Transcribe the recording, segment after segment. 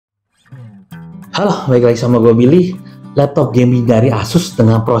Halo, balik lagi sama gue Billy. Laptop gaming dari Asus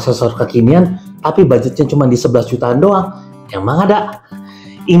dengan prosesor kekinian, tapi budgetnya cuma di 11 jutaan doang. Emang ada?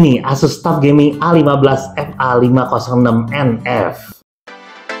 Ini Asus TUF Gaming A15 FA506NF.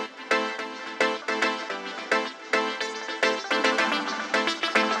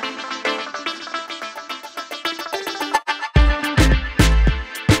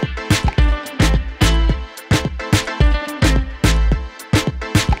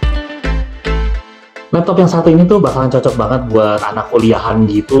 Laptop yang satu ini tuh bakalan cocok banget buat anak kuliahan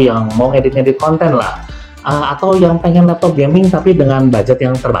gitu yang mau ngedit-ngedit konten lah. Atau yang pengen laptop gaming tapi dengan budget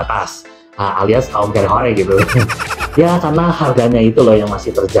yang terbatas. Alias kaum Kere Hore gitu. Ya karena harganya itu loh yang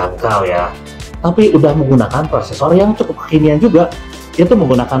masih terjangkau ya. Tapi udah menggunakan prosesor yang cukup kekinian juga. Dia tuh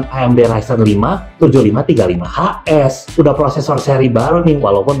menggunakan AMD Ryzen 5 7535HS. Udah prosesor seri baru nih,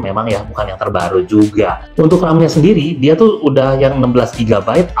 walaupun memang ya bukan yang terbaru juga. Untuk RAM-nya sendiri, dia tuh udah yang 16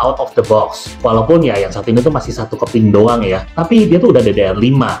 GB out of the box. Walaupun ya yang satu ini tuh masih satu keping doang ya. Tapi dia tuh udah DDR5.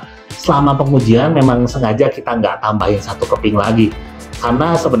 Selama pengujian memang sengaja kita nggak tambahin satu keping lagi.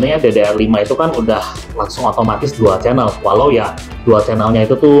 Karena sebenarnya DDR5 itu kan udah langsung otomatis dual channel. Walau ya dual channelnya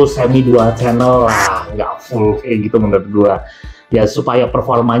itu tuh semi dual channel lah, nggak full kayak gitu menurut gua. Ya supaya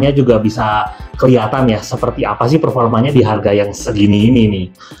performanya juga bisa kelihatan ya seperti apa sih performanya di harga yang segini ini nih.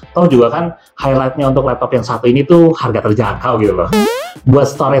 Toh juga kan highlightnya untuk laptop yang satu ini tuh harga terjangkau gitu loh.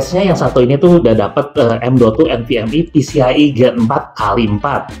 Buat storage-nya yang satu ini tuh udah dapet M.2 NVMe PCIe Gen 4x4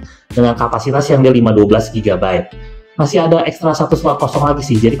 dengan kapasitas yang dia 512 GB. Masih ada ekstra satu slot kosong lagi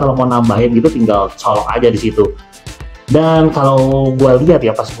sih, jadi kalau mau nambahin gitu tinggal colok aja di situ. Dan kalau gue lihat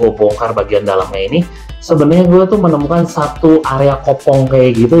ya pas gue bongkar bagian dalamnya ini, sebenarnya gue tuh menemukan satu area kopong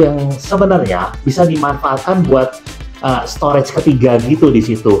kayak gitu yang sebenarnya bisa dimanfaatkan buat storage ketiga gitu di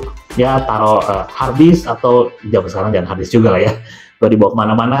situ. Ya taruh hard disk atau zaman sekarang jangan hard disk juga lah ya. Gue dibawa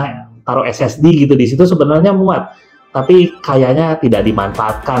kemana-mana, taruh SSD gitu di situ sebenarnya muat, tapi kayaknya tidak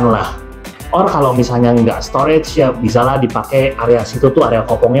dimanfaatkan lah. Or kalau misalnya nggak storage ya bisalah dipakai area situ tuh area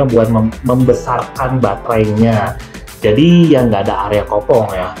kopongnya buat membesarkan baterainya. Jadi yang nggak ada area kopong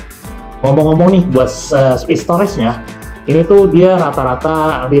ya. Ngomong-ngomong nih buat speed storage-nya, ini tuh dia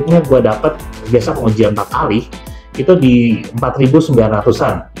rata-rata read-nya gue dapet biasa pengujian 4 kali itu di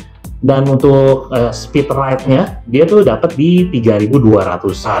 4900-an. Dan untuk speed write-nya dia tuh dapat di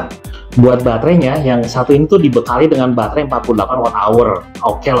 3200-an. Buat baterainya yang satu ini tuh dibekali dengan baterai 48 watt hour.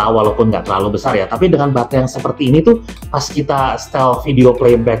 Oke lah walaupun nggak terlalu besar ya, tapi dengan baterai yang seperti ini tuh pas kita setel video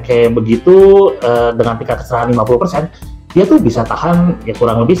playback kayak begitu dengan tingkat keserahan 50%, dia tuh bisa tahan ya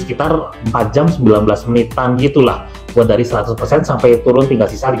kurang lebih sekitar 4 jam 19 menitan gitulah. Buat dari 100% sampai turun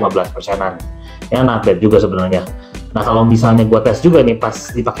tinggal sisa 15%-an. Ya not bad juga sebenarnya. Nah kalau misalnya gue tes juga nih pas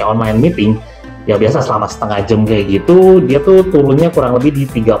dipakai online meeting, ya biasa selama setengah jam kayak gitu, dia tuh turunnya kurang lebih di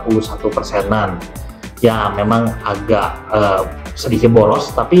 31%-an. Ya memang agak sedikit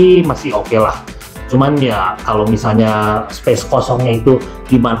boros, tapi masih oke lah. Cuman ya kalau misalnya space kosongnya itu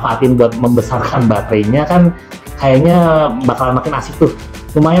dimanfaatin buat membesarkan baterainya kan kayaknya bakalan makin asik tuh.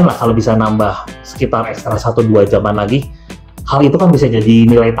 Lumayan lah kalau bisa nambah sekitar ekstra 1-2 jaman lagi. Hal itu kan bisa jadi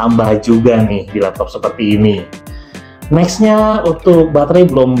nilai tambah juga nih di laptop seperti ini. Nextnya untuk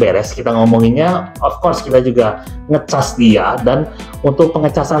baterai belum beres kita ngomonginnya, of course kita juga ngecas dia, dan untuk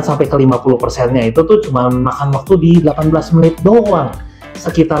pengecasan sampai ke 50%-nya itu tuh cuma makan waktu di 18 menit doang,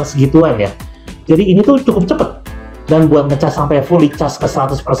 sekitar segituan ya. Jadi ini tuh cukup cepet, dan buat ngecas sampai fully cas ke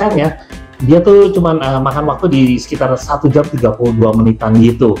 100%-nya, dia tuh cuma makan waktu di sekitar 1 jam 32 menitan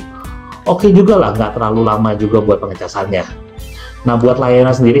gitu. Oke juga lah, nggak terlalu lama juga buat pengecasannya. Nah buat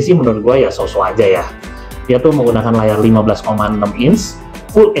layarnya sendiri sih menurut gue ya so-so aja ya. Dia tuh menggunakan layar 15,6 inch,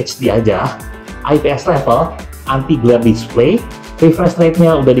 Full HD aja, IPS level, anti-glare display, refresh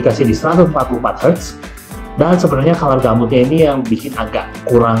rate-nya udah dikasih di 144 Hz, dan sebenarnya color gambutnya ini yang bikin agak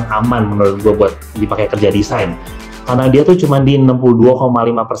kurang aman menurut gue buat dipakai kerja desain. Karena dia tuh cuma di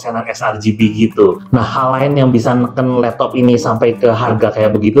 62,5%-an sRGB gitu. Nah, hal lain yang bisa neken laptop ini sampai ke harga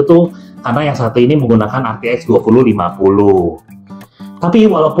kayak begitu tuh, karena yang satu ini menggunakan RTX 2050. Tapi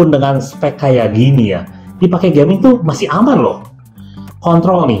walaupun dengan spek kayak gini ya, dipakai gaming tuh masih aman loh.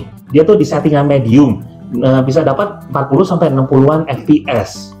 Kontrol nih, dia tuh di settingan medium, bisa dapat 40-60-an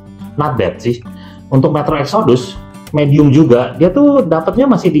FPS. Not bad sih. Untuk Metro Exodus, medium juga, dia tuh dapatnya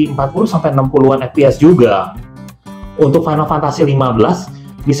masih di 40-60-an FPS juga. Untuk Final Fantasy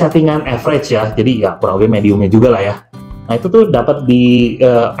 15, di settingan average ya, jadi ya kurang lebih mediumnya juga lah ya. Nah itu tuh dapat di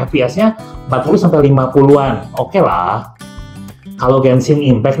FPS-nya 40-50-an, oke lah. Kalau Genshin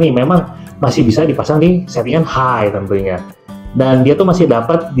Impact nih memang masih bisa dipasang di settingan high tentunya. Dan dia tuh masih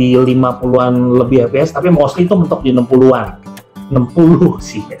dapat di 50-an lebih FPS, tapi mostly itu mentok di 60-an. 60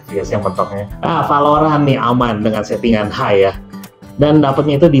 sih FPS yang mentoknya. Valorant nih aman dengan settingan high ya. Dan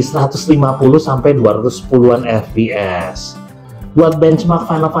dapatnya itu di 150 sampai 210-an FPS. Buat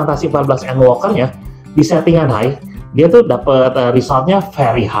benchmark Final Fantasy 14 Endwalker-nya di settingan high, dia tuh dapat resultnya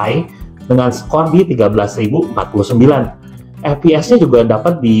very high dengan skor di 13.049. FPS-nya juga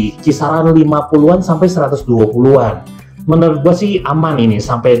dapat di kisaran 50-an sampai 120-an. Menurut gua sih aman ini,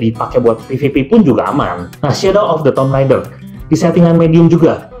 sampai dipakai buat PvP pun juga aman. Nah, Shadow of the Tomb Raider di settingan medium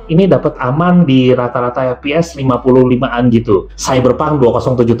juga, ini dapat aman di rata-rata FPS 55-an gitu. Cyberpunk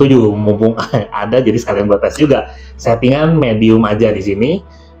 2077 mumpung ada, jadi sekalian buat tes juga. Settingan medium aja di sini.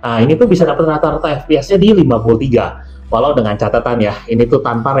 Nah, ini tuh bisa dapat rata-rata FPS-nya di 53. Walau dengan catatan ya, ini tuh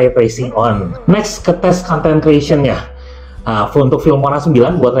tanpa ray tracing on. Next ke tes content creation-nya. Untuk Filmora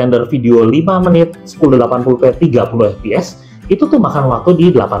 9 buat render video 5 menit 1080p 30 fps itu tuh makan waktu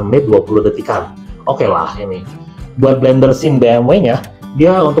di 8 menit 20 detikan. Oke lah ini. Buat Blender Scene BMW-nya,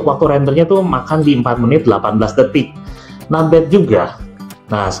 dia untuk waktu rendernya tuh makan di 4 menit 18 detik. Not bad juga.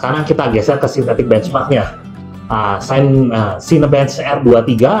 Nah, sekarang kita geser ke synthetic benchmark-nya. Cinebench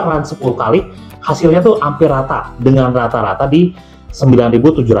R23 run 10 kali, hasilnya tuh hampir rata dengan rata-rata di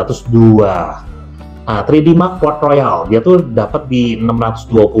 9702. 3D Mark Port Royal dia tuh dapat di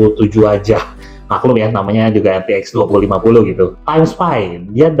 627 aja. Maklum ya, namanya juga RTX 2050 gitu. Time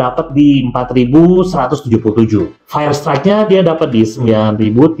Spy dia dapat di 4177. Fire Strike-nya dia dapat di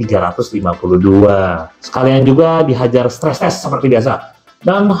 9352. Sekalian juga dihajar stress test seperti biasa.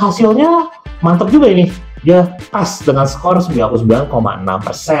 Dan hasilnya mantap juga ini. Dia pas dengan skor 99,6%.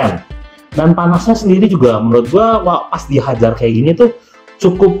 Dan panasnya sendiri juga menurut gua pas dihajar kayak gini tuh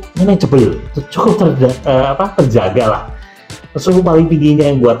cukup manageable, cukup terjaga lah. Suhu paling tingginya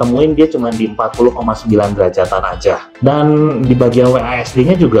yang gua temuin dia cuma di 40,9 derajatan aja. Dan di bagian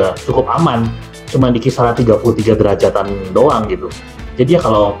WASD-nya juga cukup aman, cuma di kisaran 33 derajatan doang gitu. Jadi ya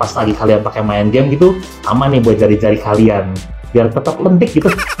kalau pas lagi kalian pakai main game gitu, aman nih buat jari-jari kalian, biar tetap lentik gitu.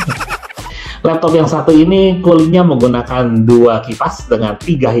 Laptop yang satu ini coolingnya menggunakan 2 kipas dengan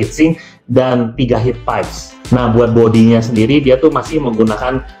 3 heatsink dan 3 heat pipes. Nah, buat bodinya sendiri dia tuh masih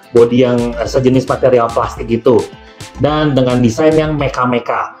menggunakan bodi yang sejenis material plastik gitu, dan dengan desain yang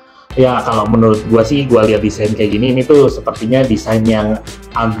meka-meka. Ya kalau menurut gua sih, gua lihat desain kayak gini, ini tuh sepertinya desain yang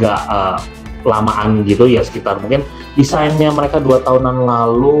agak lamaan gitu ya, sekitar mungkin desainnya mereka 2 tahunan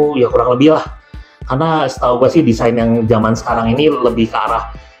lalu ya, kurang lebih lah. Karena setahu gua sih desain yang zaman sekarang ini lebih ke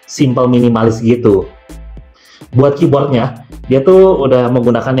arah simple minimalis gitu. Buat keyboardnya, dia tuh udah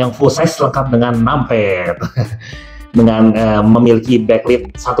menggunakan yang full size lengkap dengan numpad, dengan memiliki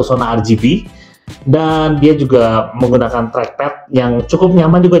backlit 1 zona RGB, dan dia juga menggunakan trackpad yang cukup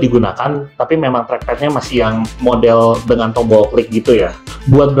nyaman juga digunakan, tapi memang trackpadnya masih yang model dengan tombol klik gitu ya.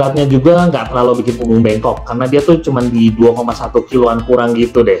 Buat beratnya juga nggak terlalu bikin punggung bengkok, karena dia tuh cuma di 2,1 kiloan kurang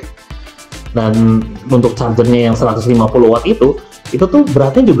gitu deh. Dan untuk chargernya yang 150 watt itu tuh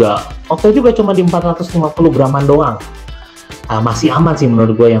beratnya juga oke juga, cuma di 450 graman doang. Masih aman sih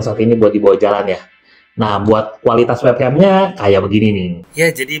menurut gue yang saat ini buat dibawa jalan ya. Nah, buat kualitas webcamnya kayak begini nih. Ya,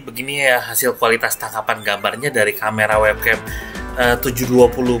 jadi begini ya hasil kualitas tangkapan gambarnya dari kamera webcam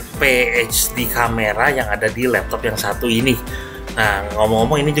 720p HD kamera yang ada di laptop yang satu ini. Nah,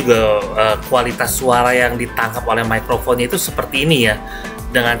 ngomong-ngomong ini juga kualitas suara yang ditangkap oleh mikrofonnya itu seperti ini ya.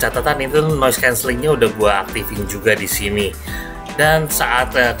 Dengan catatan itu noise cancellingnya udah gue aktifin juga di sini. Dan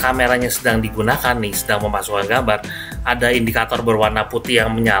saat kameranya sedang digunakan nih, sedang memasukkan gambar, ada indikator berwarna putih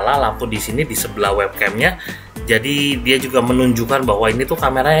yang menyala lampu di sini di sebelah webcamnya. Jadi dia juga menunjukkan bahwa ini tuh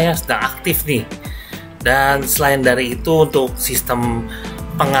kameranya sedang aktif nih. Dan selain dari itu, untuk sistem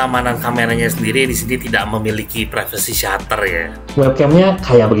pengamanan kameranya sendiri di sini tidak memiliki privacy shutter ya. Webcamnya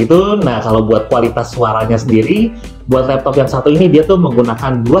kayak begitu. Nah, kalau buat kualitas suaranya sendiri, buat laptop yang satu ini dia tuh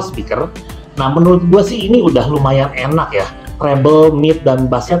menggunakan 2 speaker. Nah, menurut gue sih ini udah lumayan enak ya. Treble, mid, dan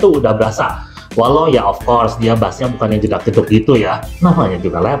bassnya tuh udah berasa. Walau ya of course dia bassnya bukan yang jedak-jeduk gitu ya. Namanya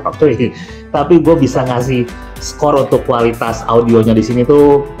juga laptop cuy. Tapi gue bisa ngasih skor untuk kualitas audionya di sini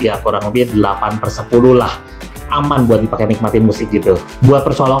tuh ya kurang lebih 8/10 lah. Aman buat dipakai nikmatin musik gitu. Buat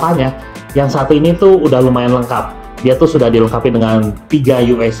percolokannya, yang satu ini tuh udah lumayan lengkap. Dia tuh sudah dilengkapi dengan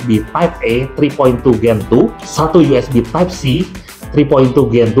 3 USB Type-A 3.2 Gen 2, 1 USB Type-C 3.2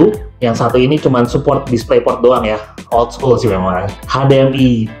 Gen 2, yang satu ini cuma support DisplayPort doang ya, old school sih memang.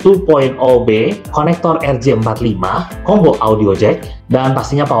 HDMI 2.0B, konektor RJ45, combo audio jack, dan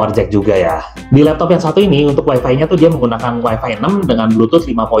pastinya power jack juga ya. Di laptop yang satu ini untuk Wi-Fi-nya tuh dia menggunakan Wi-Fi 6 dengan Bluetooth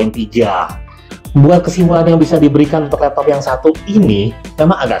 5.3. Buat kesimpulan yang bisa diberikan untuk laptop yang satu ini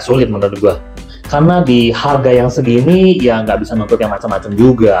memang agak sulit menurut gua, karena di harga yang segini ya nggak bisa nuntut yang macam-macam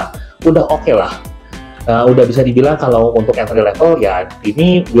juga, udah oke lah. Udah bisa dibilang kalau untuk entry level ya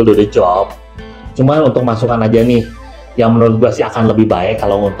ini will do the job. Cuman untuk masukan aja nih, yang menurut gua sih akan lebih baik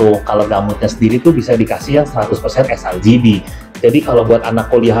kalau untuk color gamutnya sendiri tuh bisa dikasih yang 100% sRGB. Jadi kalau buat anak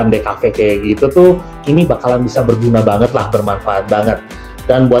kuliahan DKV kayak gitu tuh, ini bakalan bisa berguna banget lah, bermanfaat banget.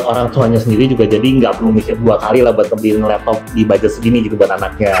 Dan buat orang tuanya sendiri juga jadi nggak perlu mikir 2 kali lah buat beliin laptop di budget segini gitu buat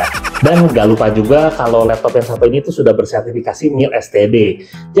anaknya. Dan nggak lupa juga kalau laptop yang satu ini tuh sudah bersertifikasi MIL STD,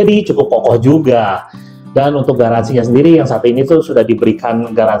 jadi cukup kokoh juga. Dan untuk garansinya sendiri yang satu ini tuh sudah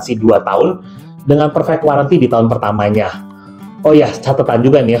diberikan garansi 2 tahun dengan perfect warranty di tahun pertamanya. Oh ya, catatan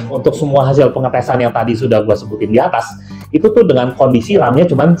juga nih ya, untuk semua hasil pengetesan yang tadi sudah gue sebutin di atas, itu tuh dengan kondisi RAM-nya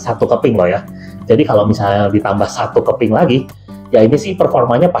cuma 1 keping loh ya. Jadi kalau misalnya ditambah 1 keping lagi, ya ini sih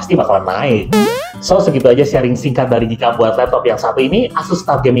performanya pasti bakalan naik. So, segitu aja sharing singkat dari Gika buat laptop yang satu ini, Asus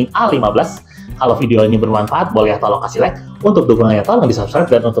TUF Gaming A15. Kalau video ini bermanfaat, boleh ya tolong kasih like. Untuk dukungannya tolong di subscribe,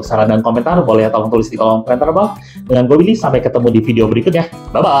 dan untuk saran dan komentar, boleh ya tolong tulis di kolom komentar bawah. Dengan gue Billy, sampai ketemu di video berikutnya.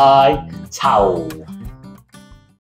 Bye-bye! Ciao!